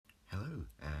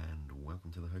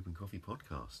welcome to the Hope and Coffee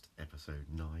Podcast, episode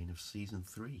 9 of season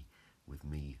 3, with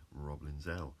me, Rob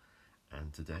Linzell.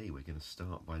 And today we're going to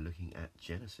start by looking at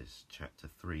Genesis chapter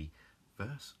 3,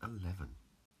 verse 11.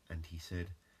 And he said,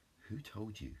 "Who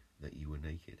told you that you were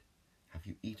naked? Have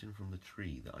you eaten from the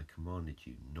tree that I commanded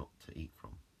you not to eat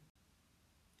from?"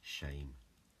 Shame.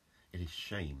 It is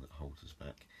shame that holds us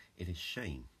back. It is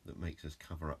shame that makes us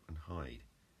cover up and hide.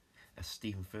 As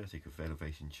Stephen Furtick of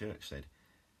Elevation Church said,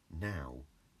 now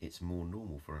it's more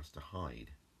normal for us to hide,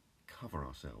 cover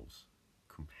ourselves,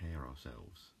 compare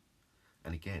ourselves.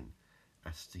 And again,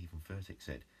 as Stephen Furtick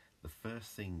said, the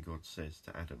first thing God says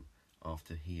to Adam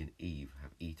after he and Eve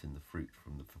have eaten the fruit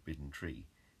from the forbidden tree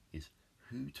is,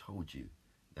 "Who told you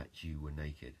that you were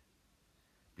naked?"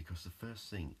 Because the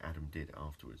first thing Adam did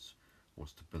afterwards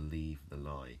was to believe the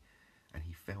lie, and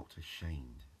he felt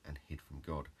ashamed and hid from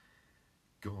God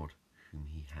whom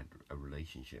he had a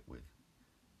relationship with.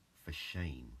 For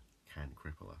shame can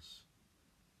cripple us.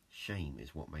 Shame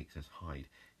is what makes us hide.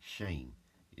 Shame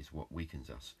is what weakens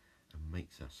us and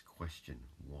makes us question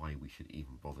why we should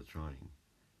even bother trying.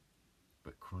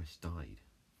 But Christ died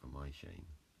for my shame.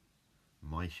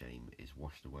 My shame is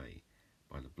washed away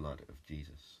by the blood of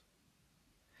Jesus.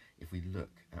 If we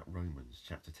look at Romans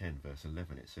chapter 10 verse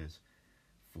 11, it says,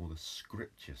 "For the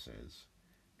scripture says,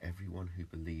 everyone who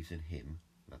believes in him,"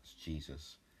 that's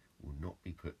Jesus, "will not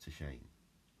be put to shame."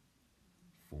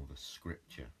 For the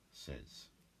scripture says.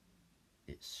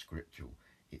 It's scriptural,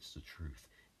 it's the truth,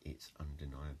 it's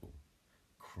undeniable.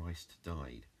 Christ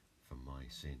died for my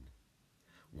sin.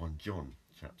 1 John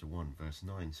chapter 1 verse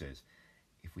 9 says,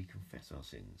 "If we confess our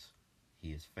sins,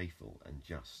 he is faithful and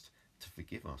just to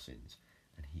forgive our sins,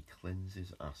 and he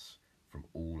cleanses us from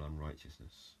all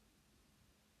unrighteousness."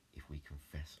 If we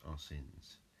confess our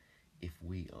sins, if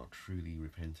we are truly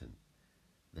repentant,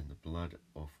 then the blood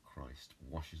of Christ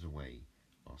washes away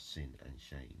our sin and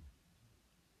shame.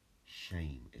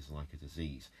 Shame is like a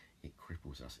disease. It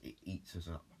cripples us. It eats us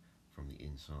up from the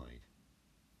inside.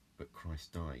 But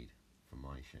Christ died for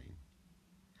my shame.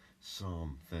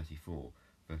 Psalm 34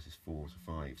 verses 4 to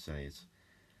 5 says,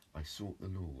 "I sought the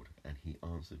Lord, and he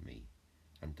answered me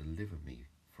and delivered me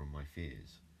from my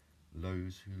fears.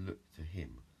 Those who look to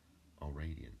him are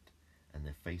radiant, and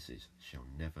their faces shall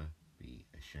never be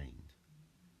ashamed."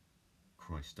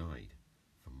 Christ died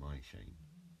for my shame.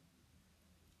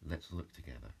 Let's look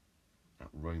together at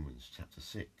Romans chapter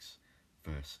 6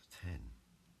 verse 10.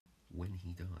 When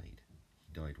he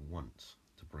died once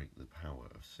to break the power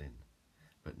of sin.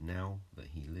 But now that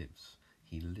he lives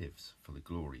for the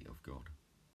glory of God.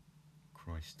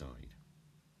 Christ died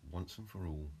once and for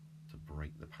all to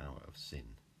break the power of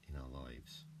sin in our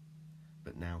lives.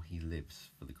 But now he lives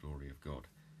for the glory of God.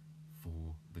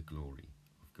 For the glory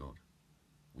of God.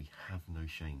 We have no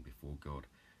shame before God.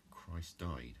 Christ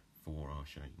died for our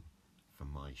shame, for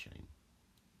my shame.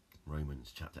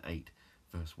 Romans chapter 8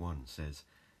 verse 1 says,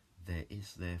 "There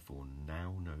is therefore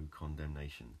now no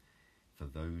condemnation for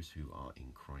those who are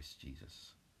in Christ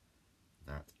Jesus."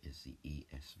 That is the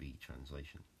ESV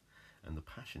translation. And the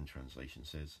Passion translation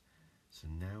says, "So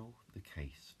now the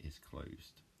case is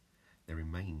closed. There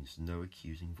remains no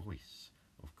accusing voice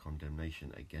of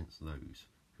condemnation against those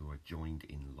who are joined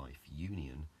in life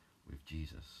union with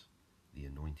Jesus, the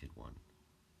Anointed One."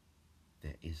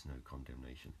 There is no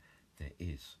condemnation. There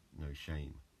is no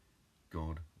shame.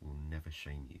 God will never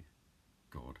shame you.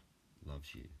 God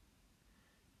loves you.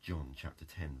 John chapter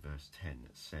 10 verse 10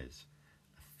 says,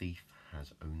 "A thief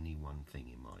has only one thing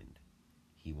in mind.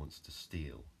 He wants to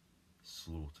steal,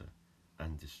 slaughter,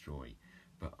 and destroy.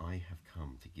 But I have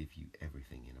come to give you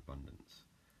everything in abundance,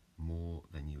 more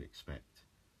than you expect,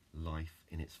 life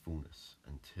in its fullness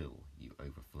until you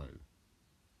overflow."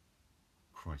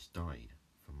 Christ died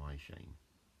for my shame.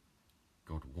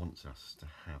 God wants us to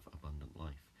have abundant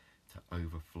life, to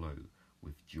overflow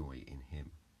with joy in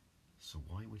him. So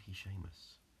why would he shame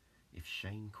us? If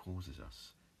shame causes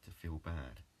us to feel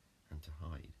bad and to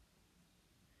hide.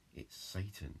 It's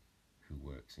Satan who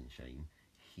works in shame.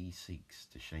 He seeks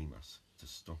to shame us, to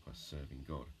stop us serving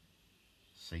God.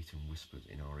 Satan whispers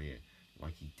in our ear,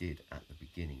 like he did at the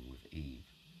beginning with Eve,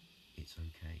 "It's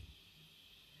okay."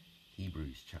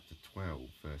 Hebrews chapter 12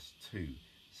 verse 2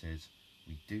 says,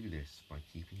 "We do this by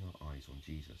keeping our eyes on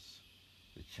Jesus,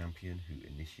 the champion who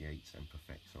initiates and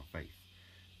perfects our faith.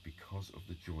 Because of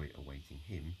the joy awaiting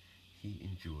him, he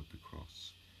endured the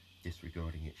cross,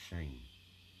 disregarding its shame.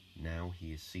 Now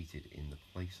he is seated in the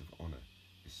place of honor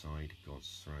beside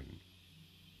God's throne."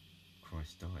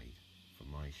 Christ died for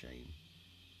my shame.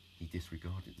 He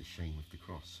disregarded the shame of the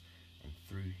cross, and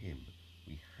through him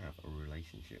we have a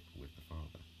relationship with the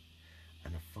Father.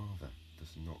 And a father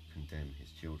does not condemn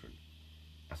his children.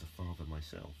 As a father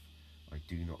myself, I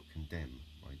do not condemn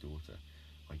my daughter.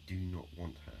 I do not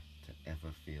want her to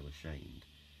ever feel ashamed,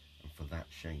 and for that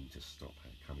shame to stop her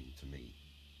coming to me.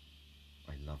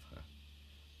 I love her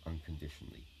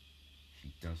unconditionally.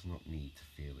 She does not need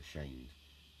to feel ashamed,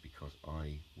 because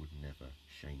I would never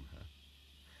shame her.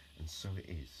 And so it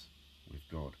is with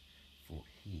God, for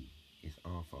he is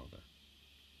our Father.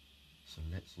 So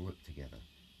let's look together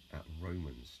at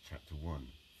Romans chapter 1,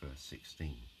 verse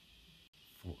 16.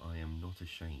 For I am not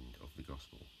ashamed of the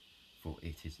gospel, for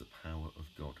it is the power of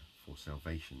God for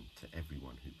salvation to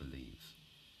everyone who believes,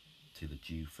 to the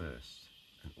Jew first,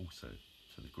 and also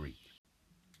to the Greek.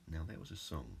 Now there was a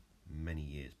song many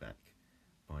years back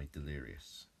by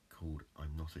Delirious called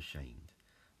I'm Not Ashamed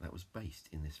that was based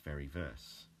in this very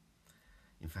verse.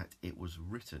 In fact, it was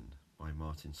written by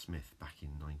Martin Smith back in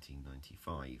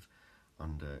 1995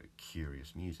 under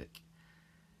Curious Music,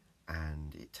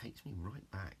 and it takes me right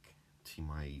back to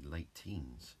my late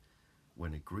teens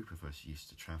when a group of us used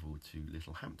to travel to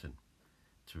Littlehampton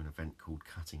to an event called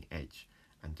Cutting Edge,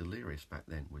 and Delirious back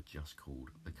then were just called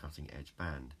the Cutting Edge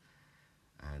Band,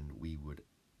 and we would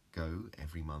go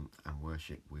every month and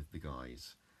worship with the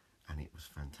guys, and it was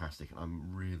fantastic. And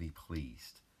I'm really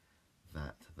pleased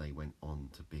that they went on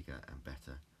to bigger and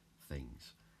better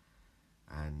things.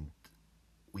 And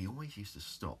we always used to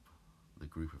stop, the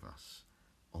group of us,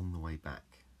 on the way back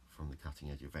from the Cutting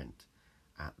Edge event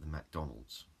at the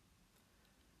McDonald's,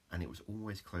 and it was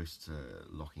always close to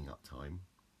locking up time.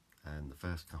 And the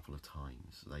first couple of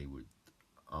times they would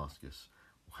ask us,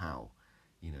 how,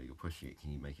 you're pushing it,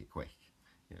 can you make it quick,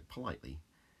 politely,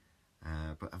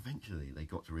 but eventually they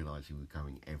got to realise we were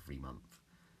going every month,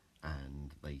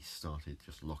 and they started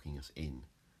just locking us in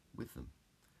with them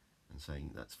and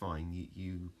saying, that's fine,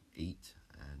 you eat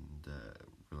and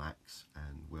relax,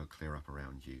 and we'll clear up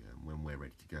around you, and when we're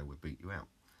ready to go, we'll boot you out.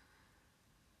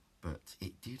 But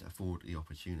it did afford the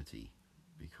opportunity,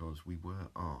 because we were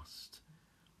asked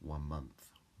one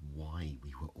month why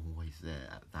we were always there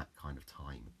at that kind of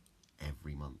time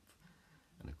every month.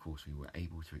 And of course we were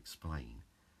able to explain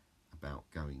about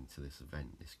going to this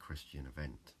event, this Christian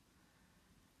event.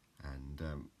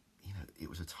 And it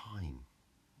was a time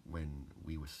when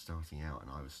we were starting out,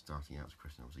 and I was starting out as a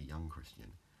Christian. I was a young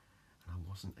Christian, and I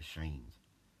wasn't ashamed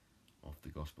of the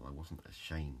gospel. I wasn't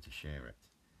ashamed to share it.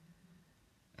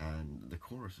 And the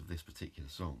chorus of this particular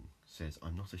song says,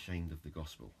 I'm not ashamed of the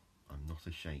gospel, I'm not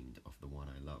ashamed of the one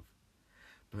I love.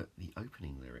 But the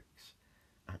opening lyrics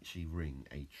actually ring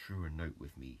a truer note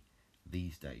with me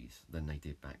these days than they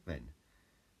did back then,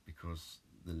 because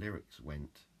the lyrics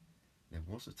went, there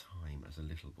was a time as a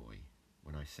little boy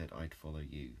when I said I'd follow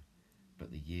you,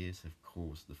 but the years have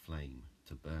caused the flame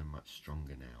to burn much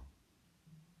stronger now.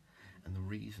 And the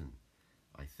reason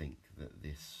I think that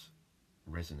this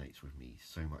resonates with me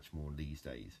so much more these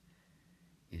days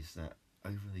is that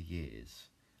over the years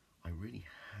I really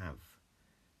have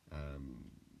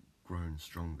grown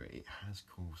stronger. It has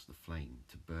caused the flame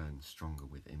to burn stronger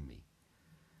within me.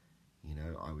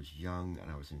 I was young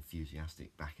and I was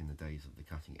enthusiastic back in the days of the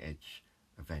Cutting Edge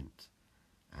event,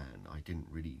 and I didn't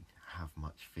really have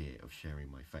much fear of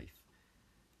sharing my faith.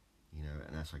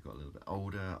 And as I got a little bit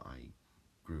older, I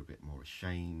grew a bit more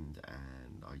ashamed,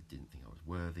 and I didn't think I was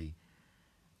worthy,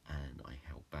 and I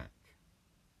held back.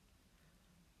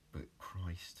 But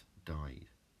Christ died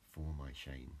for my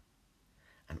shame,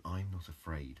 and I'm not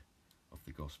afraid of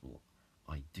the gospel.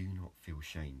 I do not feel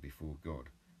shame before God,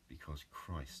 because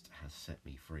Christ has set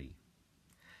me free.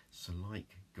 So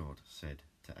like God said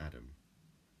to Adam,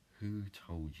 who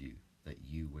told you that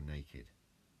you were naked?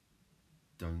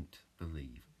 Don't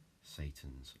believe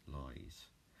Satan's lies,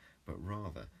 but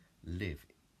rather live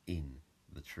in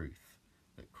the truth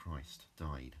that Christ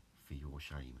died for your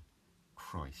shame.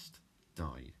 Christ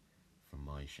died for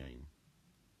my shame.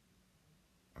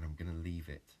 And I'm going to leave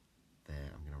it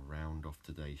there. I'm going to round off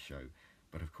today's show,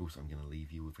 but of course I'm going to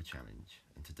leave you with a challenge.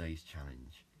 And today's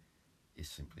challenge is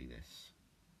simply this: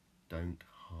 don't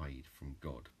hide from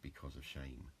God because of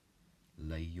shame.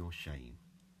 Lay your shame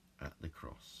at the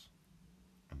cross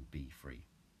and be free.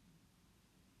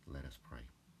 Let us pray.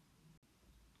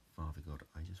 Father God,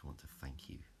 I just want to thank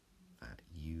you that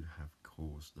you have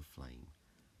caused the flame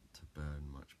to burn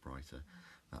much brighter,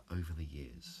 that over the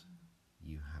years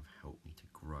you have helped me to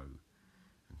grow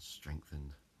and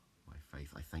strengthened my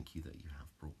faith. I thank you that you have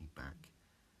brought me back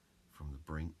from the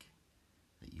brink,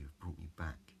 that you have brought me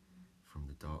back from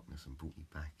the darkness and brought me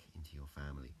back into your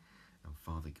family. And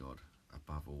Father God,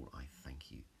 above all, I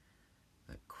thank you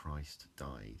that Christ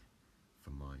died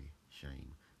for my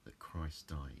shame, that Christ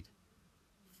died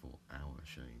for our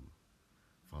shame.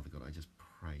 Father God, I just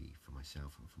pray for my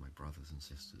myself and for my brothers and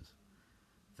sisters,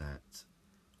 that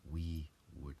we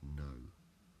would know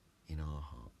in our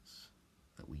hearts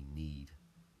that we need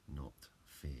not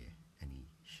fear any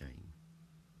shame,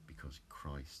 because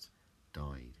Christ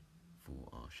died for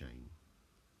our shame.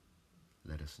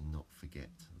 Let us not forget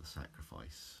the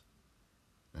sacrifice.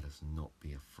 Let us not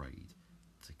be afraid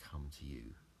to come to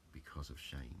you because of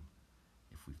shame.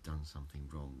 If we've done something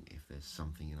wrong, if there's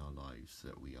something in our lives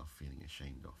that we are feeling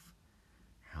ashamed of,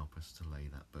 help us to lay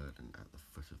that burden at the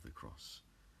foot of the cross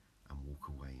and walk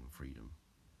away in freedom,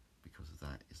 because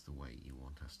that is the way you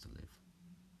want us to live.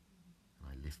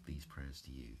 And I lift these prayers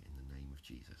to you in the name of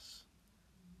Jesus.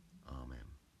 Amen.